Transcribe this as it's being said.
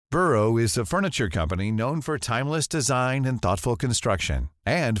Burrow is a furniture company known for timeless design and thoughtful construction,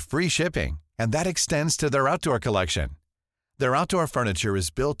 and free shipping, and that extends to their outdoor collection. Their outdoor furniture is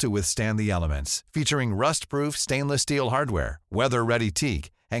built to withstand the elements, featuring rust-proof stainless steel hardware, weather-ready teak,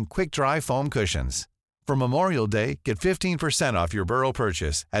 and quick-dry foam cushions. For Memorial Day, get 15% off your Burrow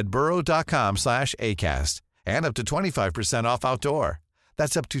purchase at burrow.com/ACAST and up to 25% off outdoor.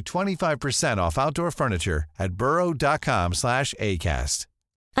 That's up to 25% off outdoor furniture at burrow.com/ACAST.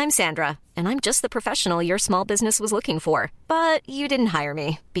 I'm Sandra, and I'm just the professional your small business was looking for. But you didn't hire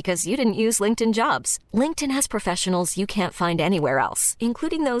me because you didn't use LinkedIn Jobs. LinkedIn has professionals you can't find anywhere else,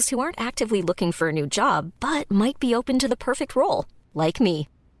 including those who aren't actively looking for a new job, but might be open to the perfect role, like me.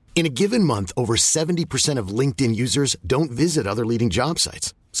 In a given month, over 70% of LinkedIn users don't visit other leading job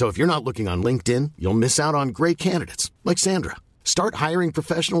sites. So if you're not looking on LinkedIn, you'll miss out on great candidates like Sandra. Start hiring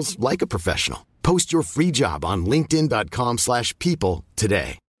professionals like a professional. Post your free job on linkedin.com/people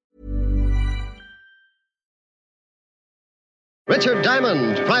today. Richard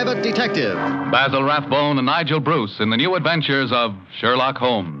Diamond, Private Detective. Basil Rathbone and Nigel Bruce in the new adventures of Sherlock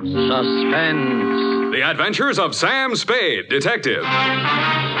Holmes. Suspense. The Adventures of Sam Spade, Detective.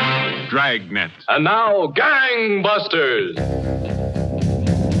 Dragnet. And now, Gangbusters.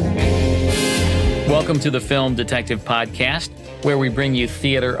 Welcome to the Film Detective Podcast, where we bring you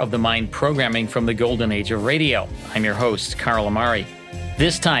theater of the mind programming from the golden age of radio. I'm your host, Carl Amari.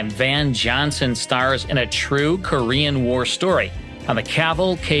 This time, Van Johnson stars in a true Korean War story on the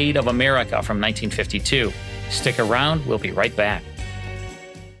Cavalcade of America from 1952. Stick around, we'll be right back.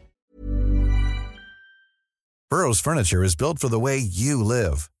 Burrow's furniture is built for the way you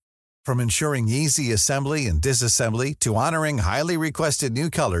live. From ensuring easy assembly and disassembly to honoring highly requested new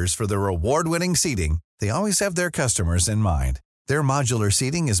colors for their award-winning seating, they always have their customers in mind. Their modular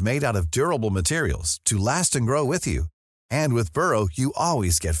seating is made out of durable materials to last and grow with you. And with Burrow, you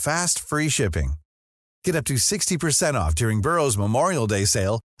always get fast, free shipping. Get up to 60% off during Burrow's Memorial Day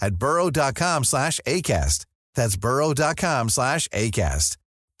sale at burrow.com/ACAST. That's burrow.com/ACAST.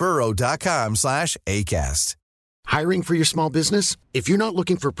 burrow.com/ACAST. Hiring for your small business? If you're not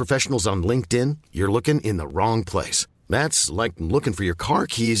looking for professionals on LinkedIn, you're looking in the wrong place. That's like looking for your car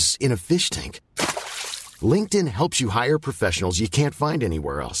keys in a fish tank. LinkedIn helps you hire professionals you can't find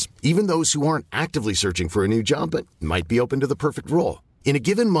anywhere else, even those who aren't actively searching for a new job but might be open to the perfect role. In a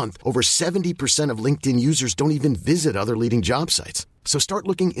given month, over 70% of LinkedIn users don't even visit other leading job sites. So start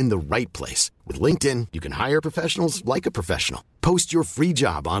looking in the right place. With LinkedIn, you can hire professionals like a professional. Post your free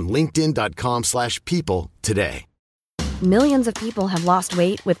job on linkedin.com/people today. Millions of people have lost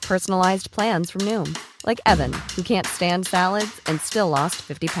weight with personalized plans from Noom. Like Evan, who can't stand salads and still lost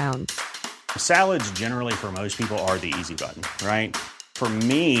 50 pounds. Salads generally for most people are the easy button, right? For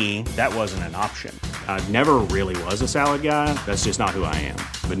me, that wasn't an option. I never really was a salad guy. That's just not who I am.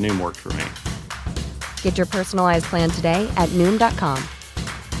 But Noom worked for me. Get your personalized plan today at Noom.com.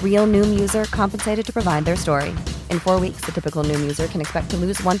 Real Noom user compensated to provide their story. In 4 weeks, the typical Noom user can expect to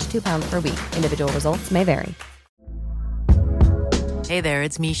lose 1 to 2 pounds per week. Individual results may vary. Hey there,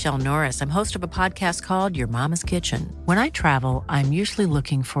 it's Michelle Norris. I'm host of a podcast called Your Mama's Kitchen. When I travel, I'm usually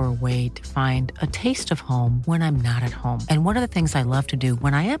looking for a way to find a taste of home when I'm not at home. And one of the things I love to do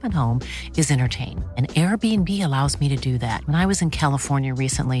when I am at home is entertain. And Airbnb allows me to do that. When I was in California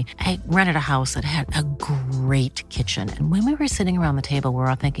recently, I rented a house that had a great kitchen. And when we were sitting around the table, we're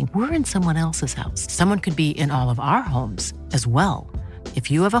all thinking, we're in someone else's house. Someone could be in all of our homes as well. If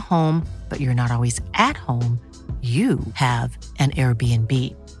you have a home, but you're not always at home, you have an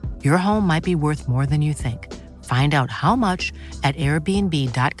Airbnb. Your home might be worth more than you think. Find out how much at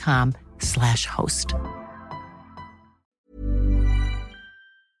airbnb.com/host.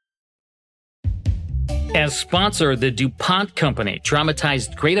 As sponsor, the DuPont Company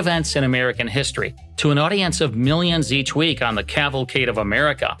dramatized great events in American history to an audience of millions each week on the Cavalcade of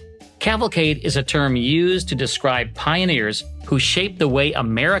America. Cavalcade is a term used to describe pioneers who shaped the way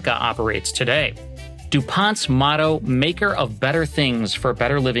America operates today. DuPont's motto, Maker of Better Things for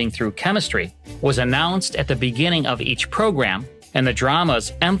Better Living Through Chemistry, was announced at the beginning of each program, and the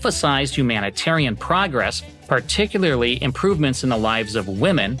dramas emphasized humanitarian progress, particularly improvements in the lives of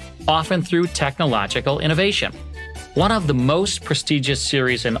women, often through technological innovation. One of the most prestigious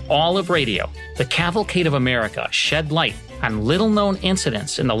series in all of radio, The Cavalcade of America shed light on little-known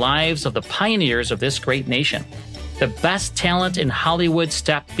incidents in the lives of the pioneers of this great nation. The best talent in Hollywood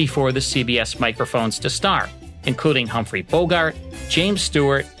stepped before the CBS microphones to star, including Humphrey Bogart, James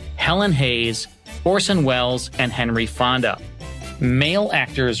Stewart, Helen Hayes, Orson Welles, and Henry Fonda. Male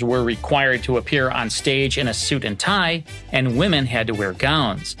actors were required to appear on stage in a suit and tie, and women had to wear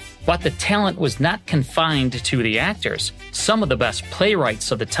gowns. But the talent was not confined to the actors. Some of the best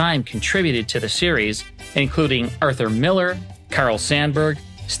playwrights of the time contributed to the series, including Arthur Miller, Carl Sandburg,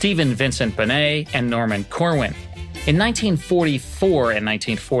 Stephen Vincent Benet, and Norman Corwin. In 1944 and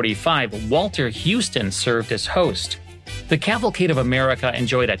 1945, Walter Houston served as host. The Cavalcade of America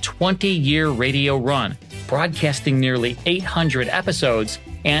enjoyed a 20-year radio run, broadcasting nearly 800 episodes,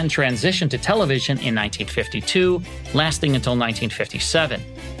 and transitioned to television in 1952, lasting until 1957.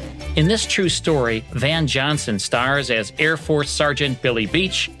 In this true story, Van Johnson stars as Air Force Sergeant Billy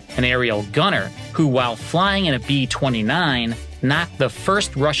Beach, an aerial gunner who, while flying in a B-29, knocked the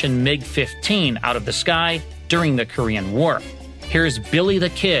first Russian MiG-15 out of the sky during the Korean War. Here's Billy the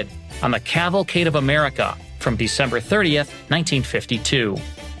Kid on the Cavalcade of America from December 30th, 1952.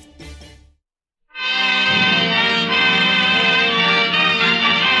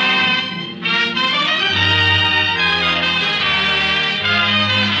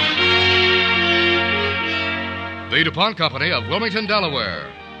 The DuPont Company of Wilmington, Delaware,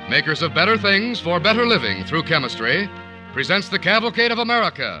 makers of better things for better living through chemistry, presents The Cavalcade of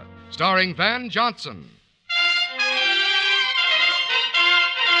America, starring Van Johnson.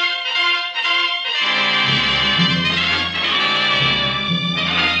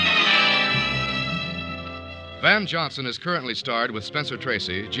 Van Johnson is currently starred with Spencer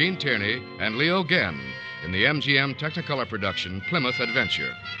Tracy, Gene Tierney, and Leo Genn in the MGM Technicolor production Plymouth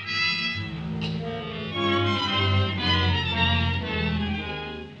Adventure.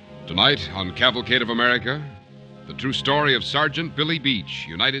 Tonight on Cavalcade of America, the true story of Sergeant Billy Beach,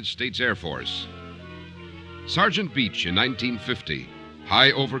 United States Air Force. Sergeant Beach in 1950,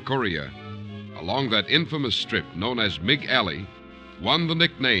 high over Korea, along that infamous strip known as Mig Alley, won the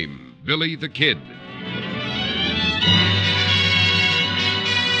nickname Billy the Kid.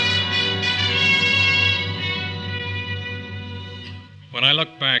 When I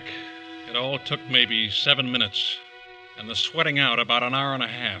look back, it all took maybe 7 minutes, and the sweating out about an hour and a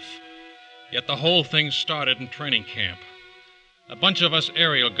half. Yet the whole thing started in training camp. A bunch of us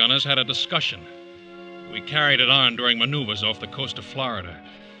aerial gunners had a discussion. We carried it on during maneuvers off the coast of Florida.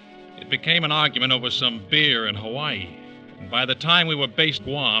 It became an argument over some beer in Hawaii. And by the time we were based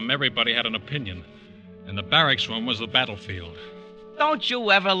Guam, everybody had an opinion. And the barracks room was the battlefield. Don't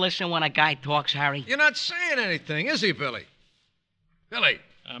you ever listen when a guy talks, Harry? You're not saying anything, is he, Billy? Billy!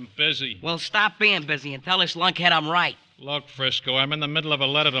 I'm busy. Well, stop being busy and tell this lunkhead I'm right. Look, Frisco, I'm in the middle of a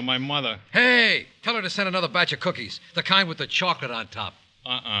letter to my mother. Hey, tell her to send another batch of cookies, the kind with the chocolate on top.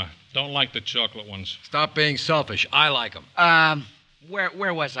 Don't like the chocolate ones. Stop being selfish. I like them.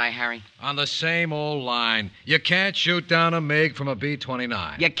 Where was I, Harry? On the same old line. You can't shoot down a MiG from a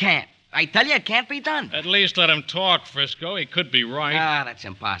B-29. You can't. I tell you, it can't be done. At least let him talk, Frisco. He could be right. That's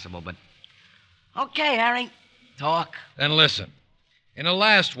impossible, but... Okay, Harry. Talk. Then listen. In the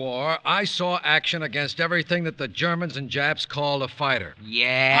last war, I saw action against everything that the Germans and Japs called a fighter.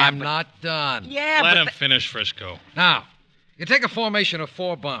 Yeah, I'm not done. Yeah, Let him finish, Frisco. Now, you take a formation of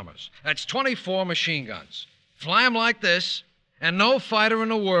 4 bombers. That's 24 machine guns. Fly them like this, and no fighter in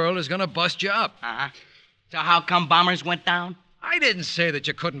the world is going to bust you up. Uh-huh. So how come bombers went down? I didn't say that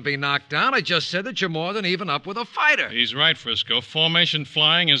you couldn't be knocked down. I just said that you're more than even up with a fighter. He's right, Frisco. Formation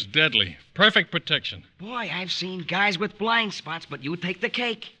flying is deadly. Perfect protection. Boy, I've seen guys with blind spots, but you take the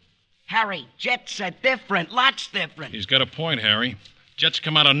cake. Harry, jets are different, lots different. He's got a point, Harry. Jets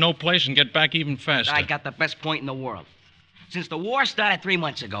come out of no place and get back even faster. I got the best point in the world. Since the war started 3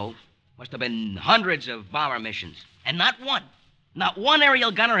 months ago, must have been hundreds of bomber missions. And not one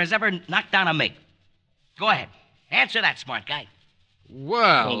aerial gunner has ever knocked down a MiG. Go ahead. Answer that, smart guy.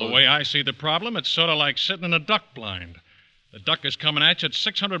 Well, the way I see the problem, it's sort of like sitting in a duck blind. The duck is coming at you at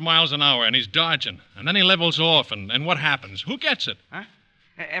 600 miles an hour, and he's dodging. And then he levels off, and what happens? Who gets it? Huh?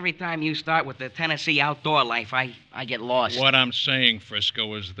 Every time you start with the Tennessee outdoor life, I get lost. What I'm saying,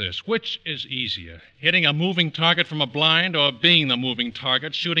 Frisco, is this. Which is easier, hitting a moving target from a blind or being the moving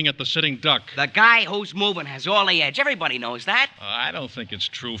target, shooting at the sitting duck? The guy who's moving has all the edge. Everybody knows that. I don't think it's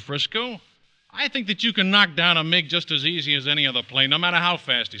true, Frisco. I think that you can knock down a MiG just as easy as any other plane, no matter how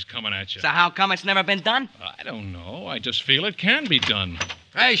fast he's coming at you. So how come it's never been done? I don't know. I just feel it can be done.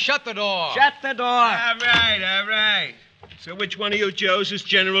 Hey, shut the door. Shut the door. All right. So which one of you Joes is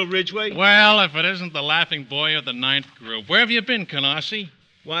General Ridgway? Well, if it isn't the laughing boy of the 9th Group. Where have you been, Canarsie?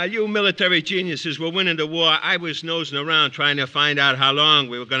 While you military geniuses were winning the war, I was nosing around trying to find out how long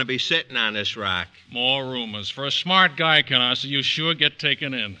we were going to be sitting on this rock. More rumors. For a smart guy, Canarsie, you sure get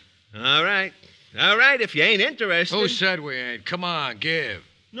taken in. All right, if you ain't interested. Who said we ain't? Come on, give.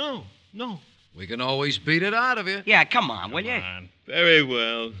 No. We can always beat it out of you. Yeah, come on, will you? Very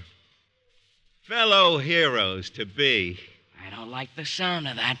well. Fellow heroes to be. I don't like the sound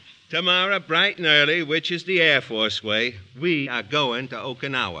of that. Tomorrow, bright and early, which is the Air Force way, we are going to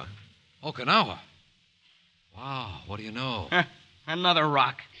Okinawa. Okinawa? Wow, what do you know? Another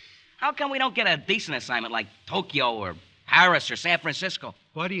rock. How come we don't get a decent assignment like Tokyo or Paris or San Francisco?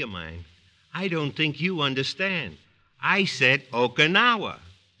 What do you mind? I don't think you understand. I said Okinawa.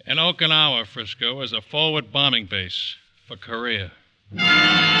 And Okinawa, Frisco, is a forward bombing base for Korea.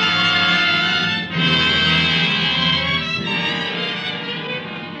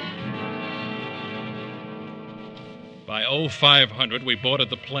 By 0500, we boarded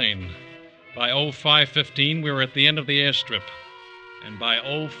the plane. By 0515, we were at the end of the airstrip. And by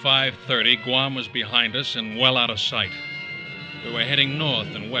 0530, Guam was behind us and well out of sight. We were heading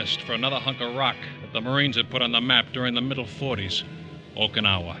north and west for another hunk of rock that the Marines had put on the map during the middle 40s,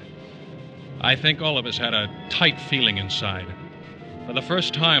 Okinawa. I think all of us had a tight feeling inside. For the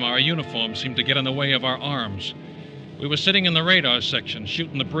first time, our uniforms seemed to get in the way of our arms. We were sitting in the radar section,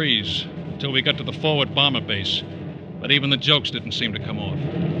 shooting the breeze, until we got to the forward bomber base. But even the jokes didn't seem to come off.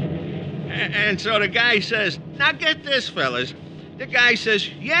 And so the guy says, now get this, fellas. The guy says,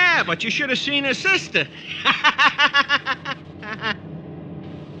 yeah, but you should have seen his sister.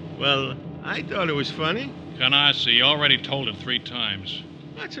 Well, I thought it was funny. Canarsie, you already told it 3 times.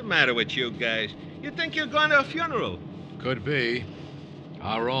 What's the matter with you guys? You think you're going to a funeral? Could be.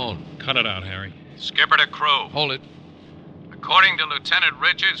 Our own. Cut it out, Harry. Skipper to crew. Hold it. According to Lieutenant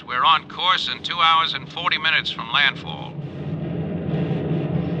Richards, we're on course in 2 hours and 40 minutes from landfall.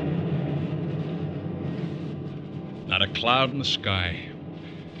 Not a cloud in the sky.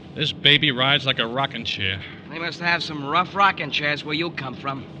 This baby rides like a rocking chair. They must have some rough rocking chairs where you come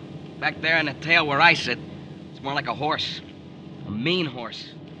from. Back there in the tail where I sit, it's more like a horse. A mean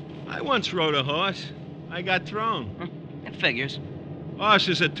horse. I once rode a horse. I got thrown. It figures.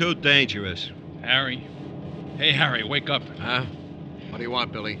 Horses are too dangerous. Harry. Hey, Harry, wake up. Huh? What do you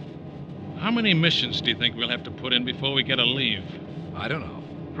want, Billy? How many missions do you think we'll have to put in before we get a leave? I don't know.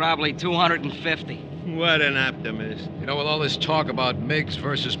 Probably 250. What an optimist. You know, with all this talk about MiGs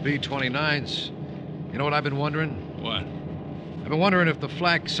versus B-29s, you know what I've been wondering? What? I've been wondering if the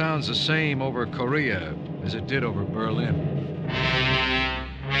flak sounds the same over Korea as it did over Berlin.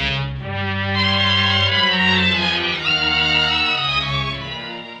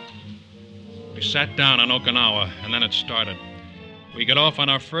 We sat down on Okinawa, and then it started. We got off on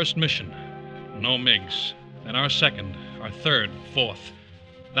our first mission. No MiGs. Then our second, our third, fourth.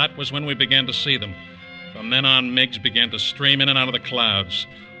 That was when we began to see them. From then on, MiGs began to stream in and out of the clouds.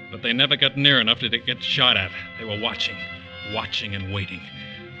 But they never got near enough to get shot at. They were watching and waiting.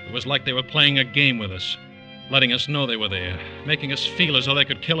 It was like they were playing a game with us, letting us know they were there, making us feel as though they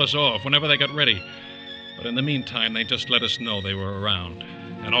could kill us off whenever they got ready. But in the meantime, they just let us know they were around.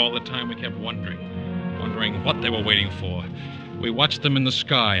 And all the time we kept wondering what they were waiting for. We watched them in the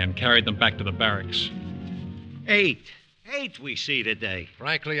sky and carried them back to the barracks. 8 we see today.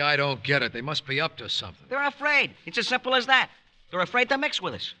 Frankly, I don't get it. They must be up to something. They're afraid. It's as simple as that. They're afraid to mix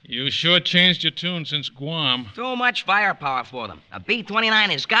with us. You sure changed your tune since Guam. Too much firepower for them. A B-29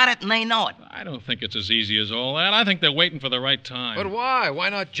 has got it, and they know it. I don't think it's as easy as all that. I think they're waiting for the right time. But why? Why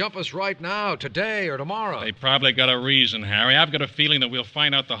not jump us right now, today or tomorrow? They probably got a reason, Harry. I've got a feeling that we'll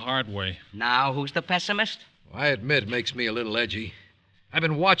find out the hard way. Now, who's the pessimist? I admit it makes me a little edgy. I've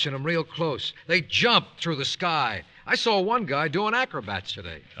been watching them real close. They jump through the sky. I saw one guy doing acrobats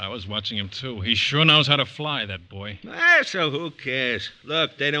today. I was watching him, too. He sure knows how to fly, that boy. So who cares?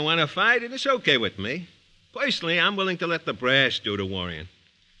 Look, they don't want to fight, and it's okay with me. Personally, I'm willing to let the brass do the worrying.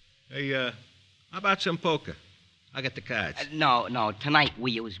 Hey, how about some poker? I got the cards. No. Tonight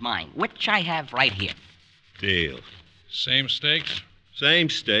we use mine, which I have right here. Deal. Same stakes? Same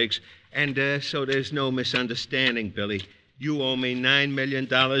stakes. And so there's no misunderstanding, Billy. You owe me $9 million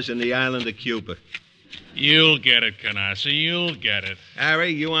in the island of Cuba. You'll get it, Canarsie. You'll get it. Harry,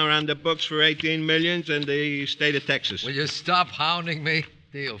 you are on the books for $18 million in the state of Texas. Will you stop hounding me?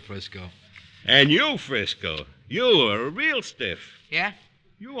 Deal, Frisco. And you, Frisco, you are a real stiff. Yeah?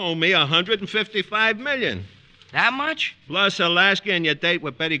 You owe me $155 million. That much? Plus Alaska and your date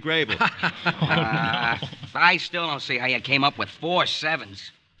with Betty Grable. I still don't see how you came up with 4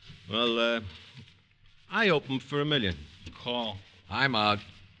 sevens. Well, I open for $1 million. Call. I'm out.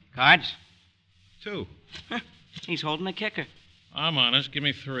 Cards? 2. He's holding a kicker. I'm honest. Give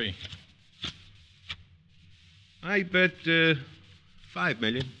me 3. I bet $5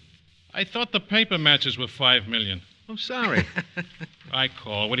 million. I thought the paper matches were $5 million. I'm sorry. I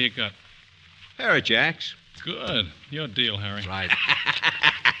call. What do you got? Pair of jacks. Good. Your deal, Harry. Right.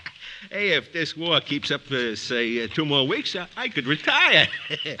 Hey, if this war keeps up for, say, 2 more weeks, I could retire.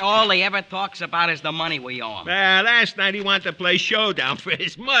 All he ever talks about is the money we owe him. Last night he wanted to play showdown for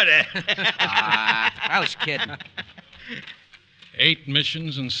his mother. I was kidding. 8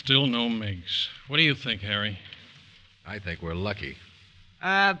 missions and still no MiGs. What do you think, Harry? I think we're lucky.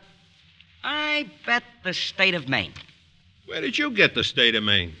 I bet the state of Maine. Where did you get the state of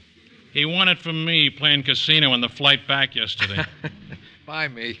Maine? He won it from me playing casino on the flight back yesterday. By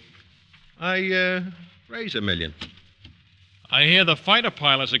me. I raise $1 million. I hear the fighter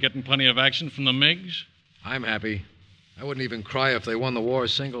pilots are getting plenty of action from the MiGs. I'm happy. I wouldn't even cry if they won the war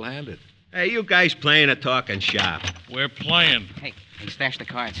single-handed. Hey, you guys playing or talking shop? We're playing. Hey, stash the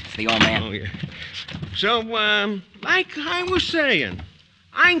cards. It's the old man. Oh, yeah. So, like I was saying,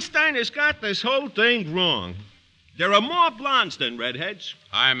 Einstein has got this whole thing wrong. There are more blondes than redheads.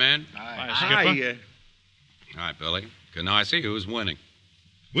 Hi, man. Hi, Skipper. Hi, Billy. Good. Now I see who's winning.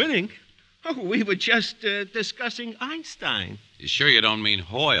 Winning? Oh, we were just discussing Einstein. You sure you don't mean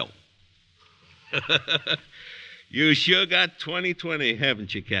Hoyle? You sure got 20/20,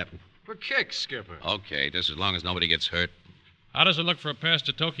 haven't you, Captain? For kicks, Skipper. Okay, just as long as nobody gets hurt. How does it look for a pass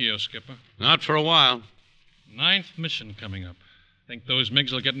to Tokyo, Skipper? Not for a while. 9th mission coming up. Think those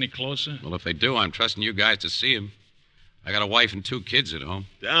MiGs will get any closer? Well, if they do, I'm trusting you guys to see them. I got a wife and 2 kids at home.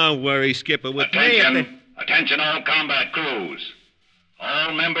 Don't worry, Skipper. With Attention all combat crews.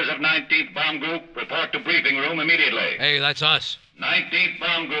 All members of 19th Bomb Group report to briefing room immediately. Hey, that's us. 19th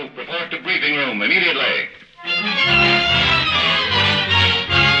Bomb Group report to briefing room immediately.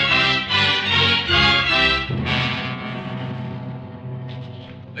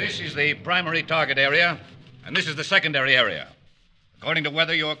 This is the primary target area, and this is the secondary area. According to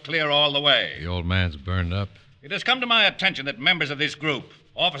weather, you're clear all the way. The old man's burned up. It has come to my attention that members of this group,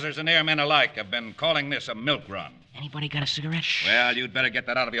 officers and airmen alike, have been calling this a milk run. Anybody got a cigarette? Well, you'd better get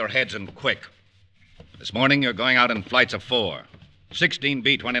that out of your heads and quick. This morning, you're going out in flights of 4, 16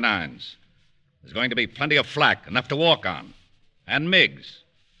 B-29s. There's going to be plenty of flak, enough to walk on. And MiGs.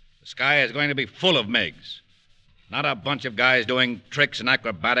 The sky is going to be full of MiGs. Not a bunch of guys doing tricks and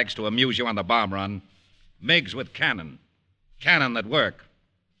acrobatics to amuse you on the bomb run. MiGs with cannon. Cannon that work.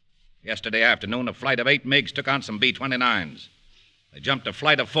 Yesterday afternoon, a flight of 8 MiGs took on some B-29s. They jumped a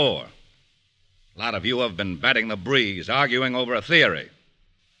flight of 4. A lot of you have been batting the breeze, arguing over a theory.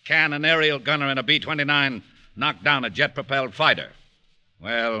 Can an aerial gunner in a B-29 knock down a jet-propelled fighter?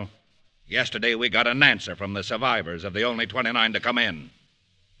 Well, yesterday we got an answer from the survivors of the only 29 to come in.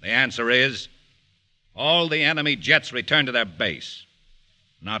 The answer is, all the enemy jets returned to their base.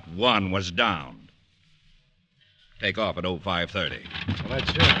 Not one was downed. Take off at 0530. Well, that's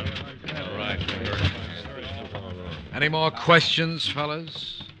it. All right. Any more questions,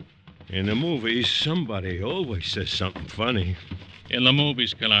 fellas? In the movies, somebody always says something funny. In the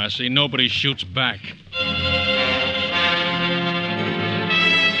movies, Galassi, nobody shoots back.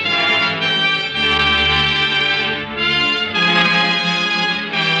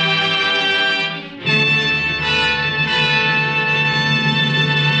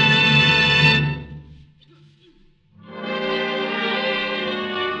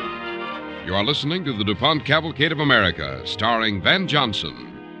 You are listening to the DuPont Cavalcade of America, starring Van Johnson.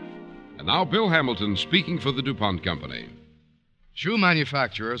 And now Bill Hamilton speaking for the DuPont Company. Shoe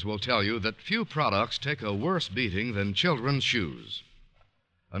manufacturers will tell you that few products take a worse beating than children's shoes.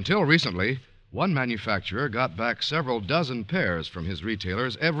 Until recently, one manufacturer got back several dozen pairs from his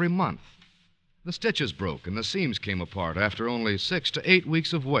retailers every month. The stitches broke and the seams came apart after only 6 to 8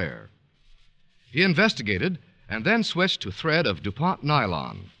 weeks of wear. He investigated and then switched to thread of DuPont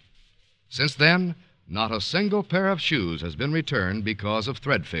nylon. Since then, not a single pair of shoes has been returned because of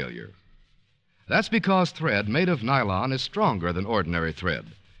thread failure. That's because thread made of nylon is stronger than ordinary thread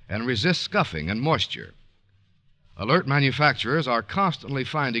and resists scuffing and moisture. Alert manufacturers are constantly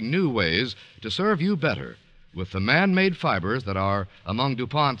finding new ways to serve you better with the man-made fibers that are among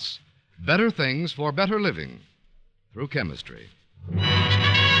DuPont's better things for better living through chemistry.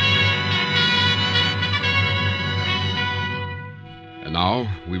 And now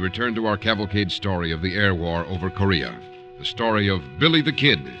we return to our cavalcade story of the air war over Korea. The story of Billy the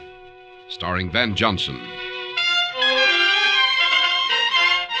Kid, starring Van Johnson.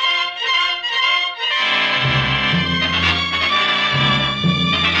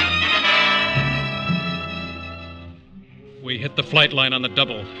 We hit the flight line on the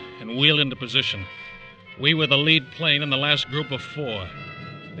double and wheeled into position. We were the lead plane in the last group of 4.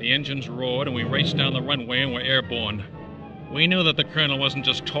 The engines roared and we raced down the runway and were airborne. We knew that the colonel wasn't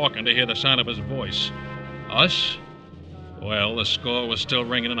just talking to hear the sound of his voice. Us? Well, the score was still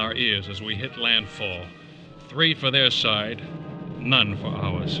ringing in our ears as we hit landfall. 3 for their side, None for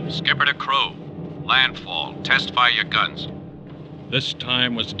hours. Skipper to crew. Landfall. Test fire your guns. This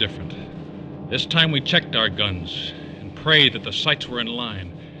time was different. This time we checked our guns and prayed that the sights were in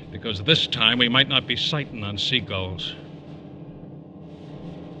line, because this time we might not be sighting on seagulls.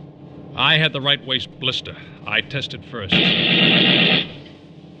 I had the right waist blister. I tested first.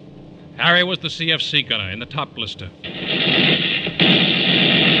 Harry was the CFC gunner in the top blister.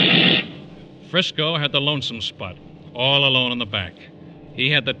 Frisco had the lonesome spot, all alone on the back. He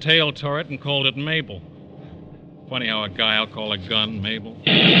had the tail turret and called it Mabel. Funny how a guy I'll call a gun Mabel.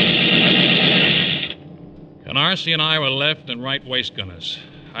 Canarsie and I were left and right waist gunners.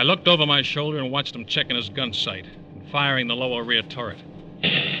 I looked over my shoulder and watched him checking his gun sight and firing the lower rear turret.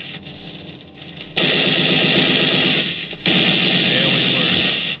 There we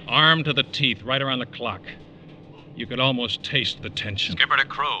were, armed to the teeth, right around the clock. You could almost taste the tension. Skipper to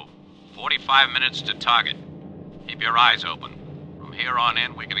crew. 45 minutes to target. Keep your eyes open. From here on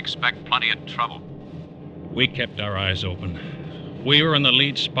in, we can expect plenty of trouble. We kept our eyes open. We were in the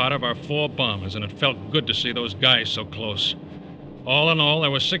lead spot of our 4 bombers, and it felt good to see those guys so close. All in all,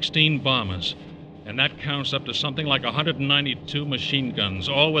 there were 16 bombers, and that counts up to something like 192 machine guns,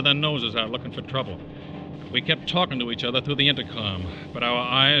 all with their noses out looking for trouble. We kept talking to each other through the intercom, but our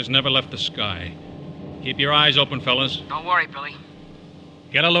eyes never left the sky. Keep your eyes open, fellas. Don't worry, Billy.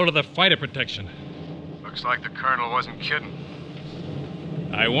 Get a load of the fighter protection. Looks like the colonel wasn't kidding.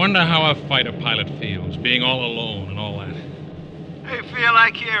 I wonder how a fighter pilot feels, being all alone and all that. They feel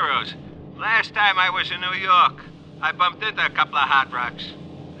like heroes. Last time I was in New York, I bumped into a couple of hot rocks.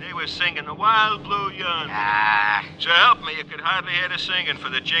 They were singing the Wild Blue Yonder. So help me, you could hardly hear the singing for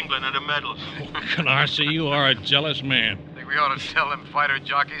the jingling of the medals. Canarsie, you are a jealous man. Think we ought to tell them fighter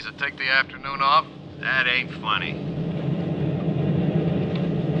jockeys to take the afternoon off? That ain't funny.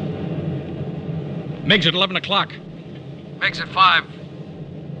 Miggs at 11 o'clock. Miggs at 5.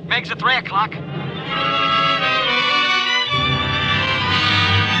 Miggs at 3 o'clock.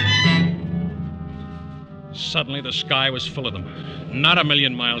 Suddenly, the sky was full of them. Not a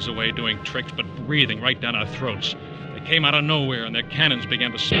million miles away doing tricks, but breathing right down our throats. They came out of nowhere, and their cannons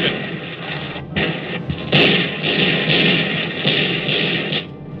began to spit.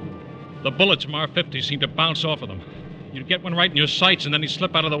 The bullets from our 50s seemed to bounce off of them. You'd get one right in your sights, and then he'd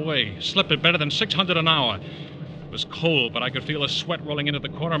slip out of the way. Slip at better than 600 an hour. It was cold, but I could feel the sweat rolling into the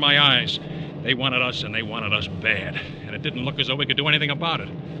corner of my eyes. They wanted us, and they wanted us bad. And it didn't look as though we could do anything about it.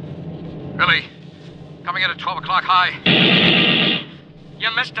 Billy, coming in at 12 o'clock high. You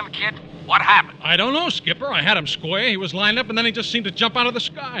missed him, kid. What happened? I don't know, Skipper. I had him square. He was lined up, and then he just seemed to jump out of the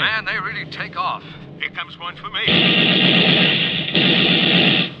sky. Man, they really take off. Here comes one for me.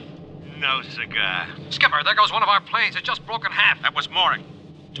 No cigar. Skipper, there goes one of our planes. It just broke in half. That was mooring.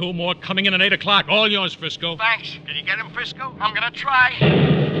 2 more coming in at 8 o'clock. All yours, Frisco. Thanks. Can you get him, Frisco? I'm gonna try.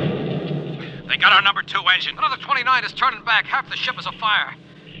 They got our number 2 engine. Another 29 is turning back. Half the ship is afire.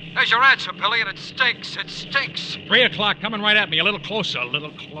 There's your answer, Billy, and it stinks. It stinks. 3 o'clock coming right at me. A little closer,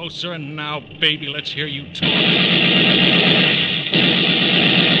 and now, baby, let's hear you talk.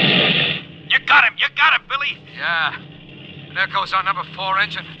 You got him, Billy. Yeah. And there goes our number 4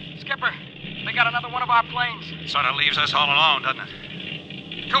 engine. Skipper, they got another one of our planes. Sort of leaves us all alone, doesn't it?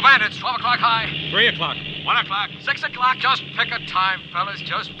 2 bandits, 12 o'clock high. 3 o'clock. 1 o'clock. 6 o'clock. Just pick a time, fellas.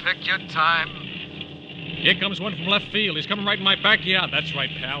 Just pick your time. Here comes one from left field. He's coming right in my backyard. That's right,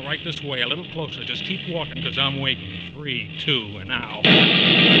 pal. Right this way. A little closer. Just keep walking, because I'm waiting. 3, 2, and now.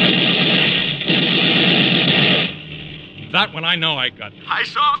 That one I know I got. I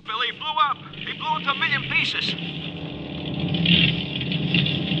saw him, Billy. He blew up. He blew into a million pieces.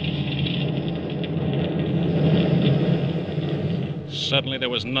 Suddenly, there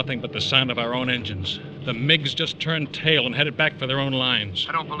was nothing but the sound of our own engines. The MiGs just turned tail and headed back for their own lines.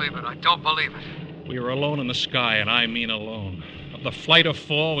 I don't believe it. I don't believe it. We were alone in the sky, and I mean alone. Of the flight of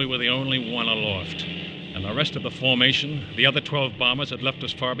 4, we were the only one aloft. And the rest of the formation, the other 12 bombers, had left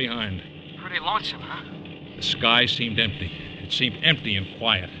us far behind. Pretty lonesome, huh? The sky seemed empty. It seemed empty and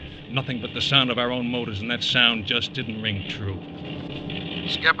quiet. Nothing but the sound of our own motors, and that sound just didn't ring true.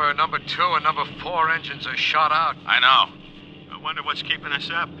 Skipper, number 2 and number 4 engines are shot out. I know. I wonder what's keeping us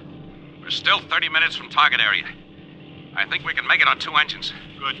up. We're still 30 minutes from target area. I think we can make it on 2 engines.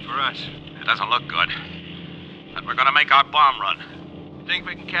 Good for us. It doesn't look good. But we're going to make our bomb run. Think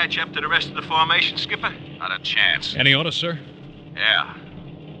we can catch up to the rest of the formation, Skipper? Not a chance. Any orders, sir? Yeah.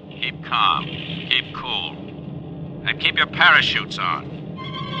 Keep calm. Keep cool. And keep your parachutes on.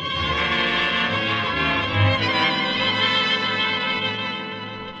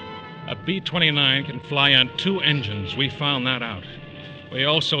 A B-29 can fly on 2 engines. We found that out. We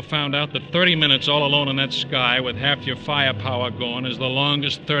also found out that 30 minutes all alone in that sky with half your firepower gone is the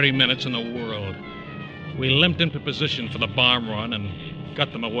longest 30 minutes in the world. We limped into position for the bomb run and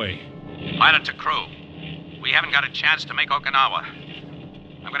got them away. Pilot to crew. We haven't got a chance to make Okinawa.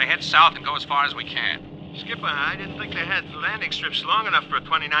 I'm going to head south and go as far as we can. Skipper, I didn't think they had landing strips long enough for a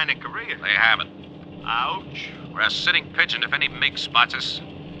 29 in Korea. They haven't. Ouch. We're a sitting pigeon if any MiG spots us.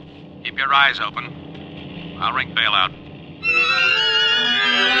 Keep your eyes open. I'll ring bailout.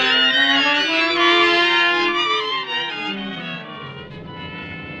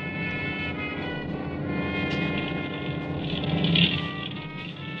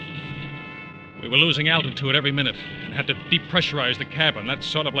 We were losing altitude every minute and had to depressurize the cabin. That's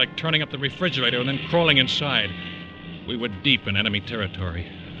sort of like turning up the refrigerator and then crawling inside. We were deep in enemy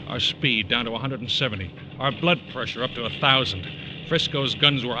territory. Our speed down to 170. Our blood pressure up to 1,000. Frisco's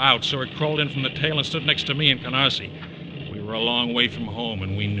guns were out, so it crawled in from the tail and stood next to me and Canarsie. We were a long way from home,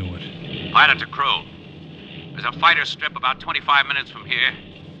 and we knew it. Pilot to crew. There's a fighter strip about 25 minutes from here.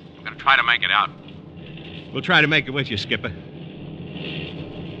 I'm going to try to make it out. We'll try to make it with you, Skipper.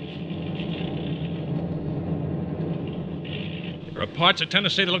 There are parts of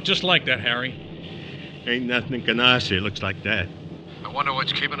Tennessee that look just like that, Harry. Ain't nothing in Canarsie looks like that. I wonder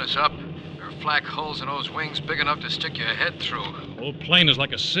what's keeping us up. There are flak holes in those wings big enough to stick your head through. The whole plane is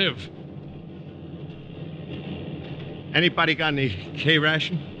like a sieve. Anybody got any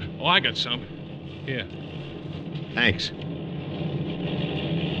K-ration? Oh, I got some. Here. Thanks.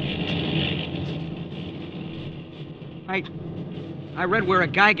 I read where a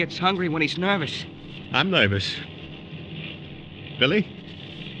guy gets hungry when he's nervous. I'm nervous. Billy?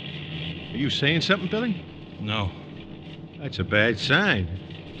 Are you saying something, Billy? No. That's a bad sign.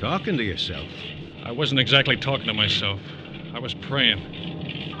 Talking to yourself. I wasn't exactly talking to myself. I was praying.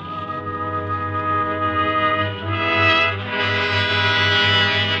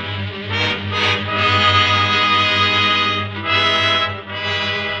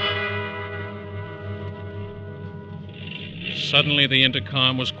 Suddenly, the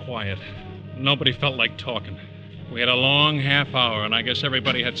intercom was quiet. Nobody felt like talking. We had a long half hour, and I guess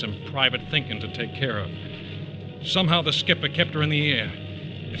everybody had some private thinking to take care of. Somehow the skipper kept her in the air.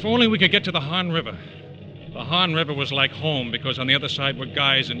 If only we could get to the Han River. The Han River was like home because on the other side were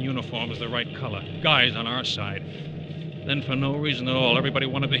guys in uniforms the right color. Guys on our side. Then for no reason at all, everybody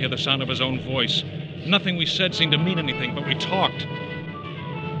wanted to hear the sound of his own voice. Nothing we said seemed to mean anything, but we talked.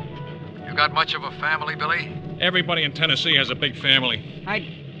 You got much of a family, Billy? Everybody in Tennessee has a big family.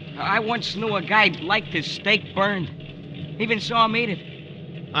 I once knew a guy liked his steak burned. Even saw him eat it.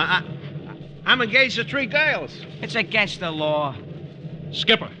 I'm engaged to 3 girls. It's against the law.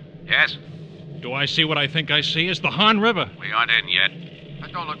 Skipper. Yes? Do I see what I think I see? It's the Han River. We aren't in yet.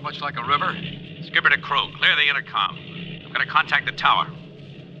 That don't look much like a river. Skipper to crew. Clear the intercom. I'm going to contact the tower.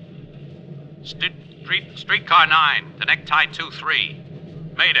 Streetcar 9 to necktie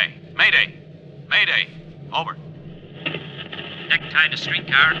 23. Mayday. Mayday. Mayday. Over. Necktie to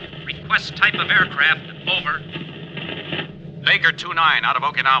streetcar. Request type of aircraft. Over. Baker 29 out of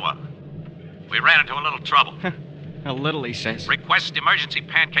Okinawa. We ran into a little trouble. A little, he says. Request emergency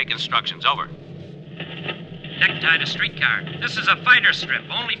pancake instructions. Over. Necktie to streetcar. This is a fighter strip.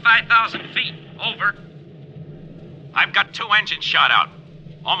 Only 5,000 feet. Over. I've got 2 engines shot out.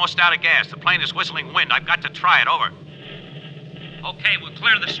 Almost out of gas. The plane is whistling wind. I've got to try it. Over. Okay, we'll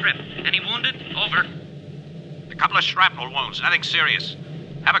clear the strip. Any wounded? Over. A couple of shrapnel wounds. Nothing serious.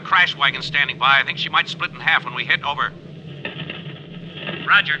 Have a crash wagon standing by. I think she might split in half when we hit. Over.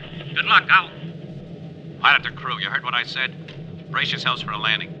 Roger. Good luck. Out. Pilot to crew. You heard what I said? Brace yourselves for a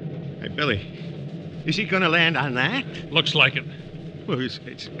landing. Hey, Billy. Is he going to land on that? Looks like it. Well,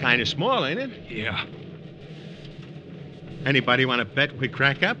 it's kind of small, ain't it? Yeah. Anybody want to bet we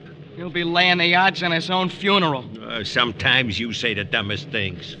crack up? He'll be laying the odds on his own funeral. Sometimes you say the dumbest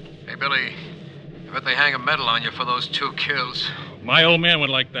things. Hey, Billy, I bet they hang a medal on you for those 2 kills. My old man would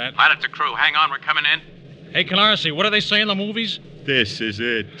like that. Pilot to crew, hang on, we're coming in. Hey, Canarsie, what do they say in the movies? This is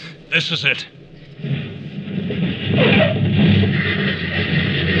it. This is it.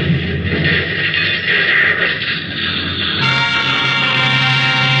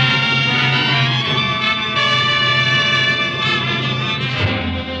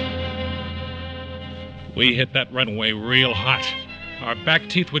 We hit that runway real hot. Our back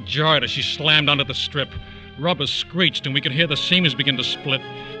teeth were jarred as she slammed onto the strip. Rubber screeched, and we could hear the seams begin to split.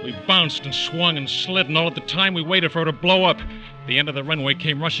 We bounced and swung and slid, and all at the time we waited for her to blow up. The end of the runway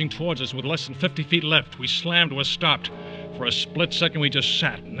came rushing towards us with less than 50 feet left. We slammed, was stopped. For a split second, we just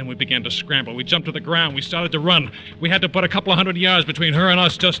sat, and then we began to scramble. We jumped to the ground. We started to run. We had to put a couple of 100 yards between her and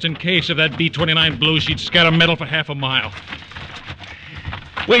us just in case if that B-29 blew, she'd scatter metal for half a mile.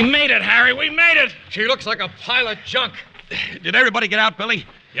 We made it, Harry. We made it. She looks like a pile of junk. Did everybody get out, Billy?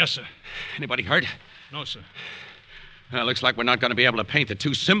 Yes, sir. Anybody hurt? No, sir. Looks like we're not going to be able to paint the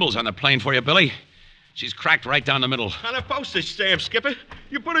two symbols on the plane for you, Billy. She's cracked right down the middle. On a postage stamp, Skipper.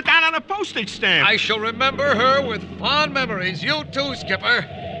 You put it down on a postage stamp. I shall remember her with fond memories. You too, Skipper.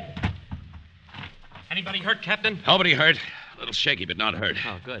 Anybody hurt, Captain? Nobody hurt. A little shaky, but not hurt.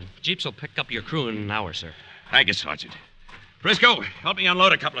 Oh, good. Jeeps will pick up your crew in an hour, sir. Thank you, Sergeant. Frisco, help me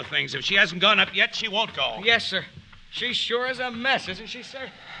unload a couple of things. If she hasn't gone up yet, she won't go. Yes, sir. She sure is a mess, isn't she, sir?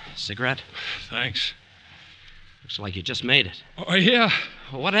 Cigarette? Thanks. Looks like you just made it. Oh, yeah.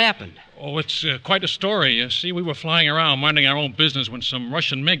 What happened? Oh, it's quite a story. You see, we were flying around minding our own business when some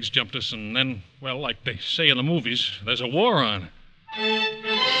Russian MiGs jumped us, and then, well, like they say in the movies, there's a war on.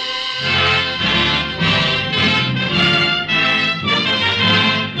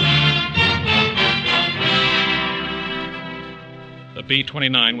 The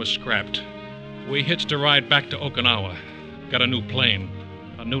B-29 was scrapped. We hitched a ride back to Okinawa, got a new plane,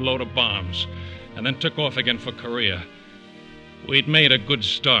 a new load of bombs, and then took off again for Korea. We'd made a good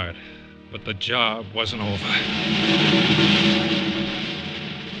start, but the job wasn't over.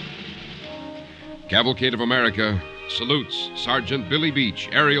 Cavalcade of America salutes Sergeant Billy Beach,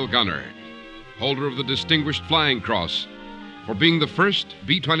 aerial gunner, holder of the Distinguished Flying Cross, for being the first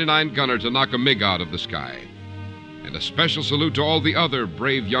B-29 gunner to knock a MiG out of the sky. And a special salute to all the other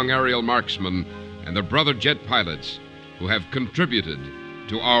brave young aerial marksmen and their brother jet pilots who have contributed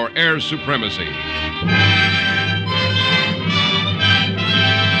to our air supremacy.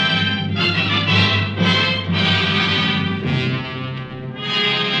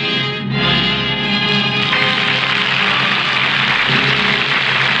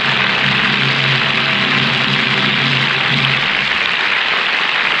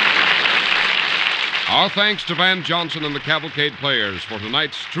 Our thanks to Van Johnson and the Cavalcade players for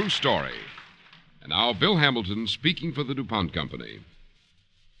tonight's true story. And now, Bill Hamilton speaking for the DuPont Company.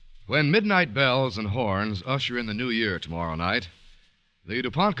 When midnight bells and horns usher in the new year tomorrow night, the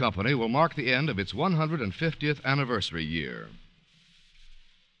DuPont Company will mark the end of its 150th anniversary year.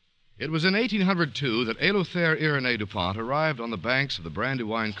 It was in 1802 that Eleuthère Irénée DuPont arrived on the banks of the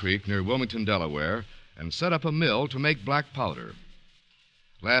Brandywine Creek near Wilmington, Delaware, and set up a mill to make black powder.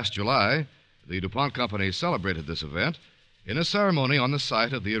 Last July, the DuPont Company celebrated this event in a ceremony on the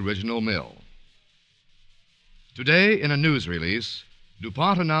site of the original mill. Today, in a news release,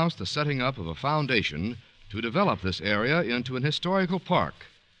 DuPont announced the setting up of a foundation to develop this area into an historical park,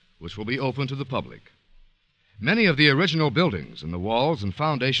 which will be open to the public. Many of the original buildings and the walls and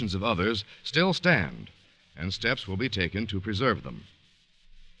foundations of others still stand, and steps will be taken to preserve them.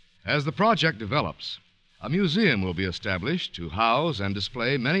 As the project develops, a museum will be established to house and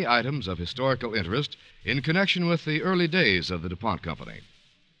display many items of historical interest in connection with the early days of the DuPont Company.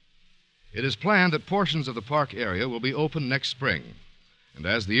 It is planned that portions of the park area will be open next spring, and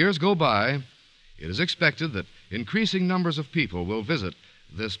as the years go by, it is expected that increasing numbers of people will visit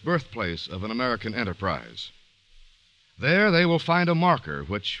this birthplace of an American enterprise. There they will find a marker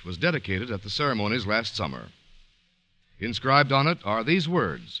which was dedicated at the ceremonies last summer. Inscribed on it are these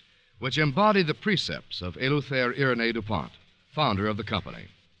words, which embody the precepts of Eleuthère Irénée DuPont, founder of the company.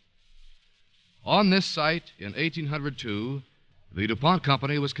 On this site in 1802, the DuPont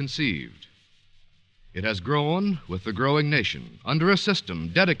Company was conceived. It has grown with the growing nation under a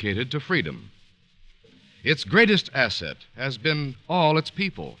system dedicated to freedom. Its greatest asset has been all its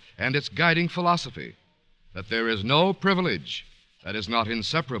people and its guiding philosophy that there is no privilege that is not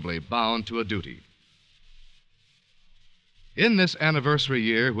inseparably bound to a duty. In this anniversary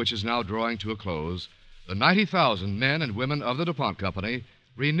year, which is now drawing to a close, the 90,000 men and women of the DuPont Company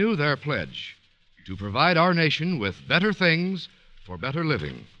renew their pledge to provide our nation with better things for better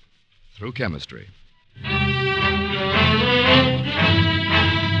living through chemistry.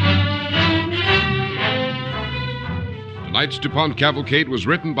 Tonight's DuPont Cavalcade was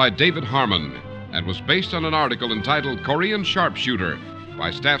written by David Harmon and was based on an article entitled Korean Sharpshooter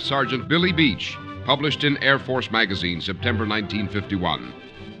by Staff Sergeant Billy Beach, published in Air Force Magazine, September 1951.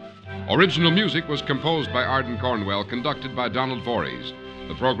 Original music was composed by Arden Cornwell, conducted by Donald Voorhees.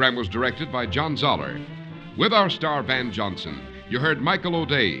 The program was directed by John Zoller. With our star Van Johnson, you heard Michael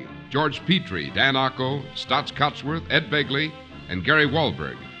O'Day, George Petrie, Dan Ocko, Stotts Cotsworth, Ed Begley, and Gary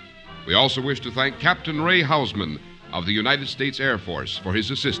Wahlberg. We also wish to thank Captain Ray Hausman of the United States Air Force for his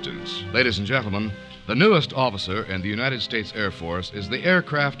assistance. Ladies and gentlemen, the newest officer in the United States Air Force is the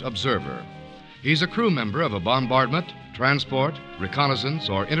aircraft observer. He's a crew member of a bombardment, transport, reconnaissance,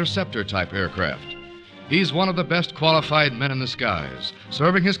 or interceptor-type aircraft. He's one of the best qualified men in the skies,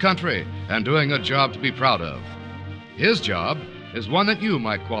 serving his country and doing a job to be proud of. His job is one that you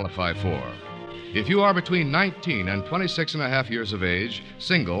might qualify for. If you are between 19 and 26 and a half years of age,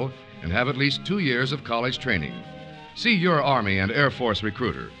 single, and have at least 2 years of college training, see your Army and Air Force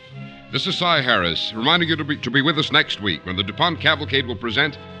recruiter. This is Cy Harris, reminding you to be with us next week when the DuPont Cavalcade will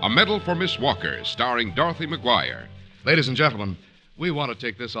present A Medal for Miss Walker, starring Dorothy McGuire. Ladies and gentlemen, we want to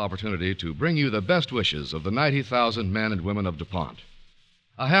take this opportunity to bring you the best wishes of the 90,000 men and women of DuPont.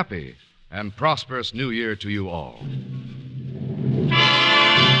 A happy and prosperous new year to you all.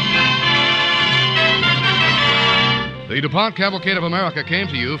 The DuPont Cavalcade of America came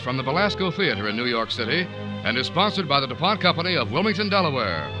to you from the Belasco Theater in New York City and is sponsored by the DuPont Company of Wilmington,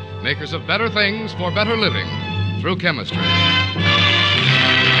 Delaware, makers of better things for better living through chemistry.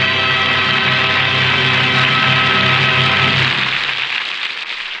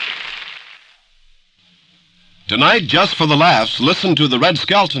 Tonight, just for the laughs, listen to The Red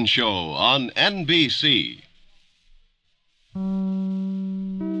Skelton Show on NBC.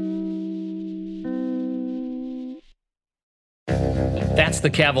 That's the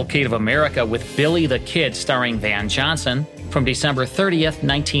Cavalcade of America with Billy the Kid starring Van Johnson from December 30th,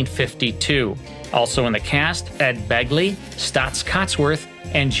 1952. Also in the cast, Ed Begley, Stotts Cotsworth,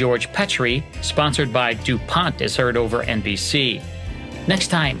 and George Petrie, sponsored by DuPont, is heard over NBC. Next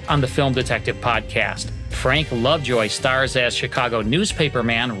time on the Film Detective Podcast, Frank Lovejoy stars as Chicago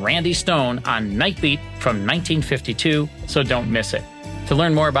newspaperman Randy Stone on Nightbeat from 1952, so don't miss it. To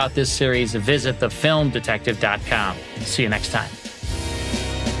learn more about this series, visit thefilmdetective.com. See you next time.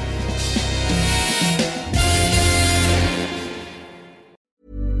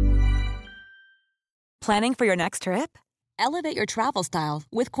 Planning for your next trip? Elevate your travel style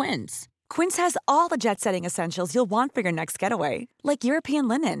with Quince. Quince has all the jet-setting essentials you'll want for your next getaway, like European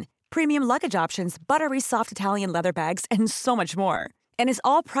linen, premium luggage options, buttery soft Italian leather bags, and so much more. And is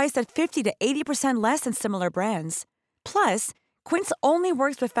all priced at 50 to 80% less than similar brands. Plus, Quince only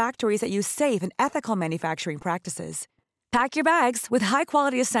works with factories that use safe and ethical manufacturing practices. Pack your bags with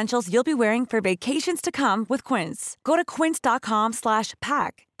high-quality essentials you'll be wearing for vacations to come with Quince. Go to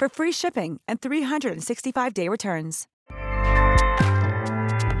quince.com/pack for free shipping and 365-day returns.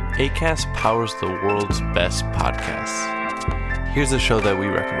 Acast powers the world's best podcasts. Here's a show that we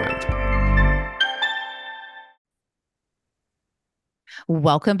recommend.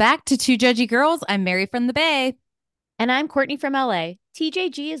 Welcome back to Two Judgy Girls. I'm Mary from the Bay. And I'm Courtney from LA.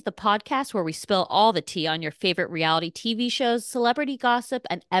 TJG is the podcast where we spill all the tea on your favorite reality TV shows, celebrity gossip,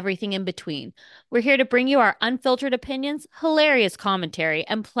 and everything in between. We're here to bring you our unfiltered opinions, hilarious commentary,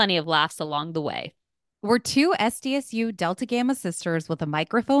 and plenty of laughs along the way. We're two SDSU Delta Gamma sisters with a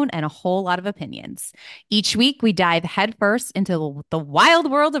microphone and a whole lot of opinions. Each week, we dive headfirst into the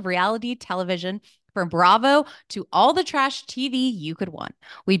wild world of reality television, from Bravo to all the trash TV you could want.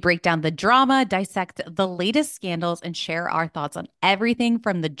 We break down the drama, dissect the latest scandals, and share our thoughts on everything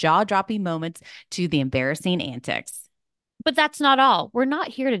from the jaw-dropping moments to the embarrassing antics. But that's not all. We're not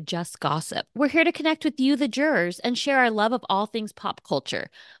here to just gossip. We're here to connect with you, the jurors, and share our love of all things pop culture.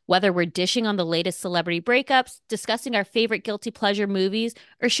 Whether we're dishing on the latest celebrity breakups, discussing our favorite guilty pleasure movies,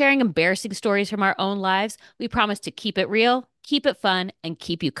 or sharing embarrassing stories from our own lives, we promise to keep it real, keep it fun, and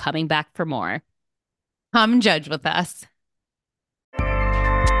keep you coming back for more. Come judge with us.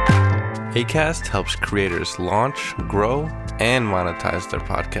 Acast helps creators launch, grow, and monetize their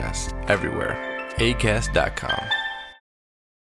podcasts everywhere. Acast.com.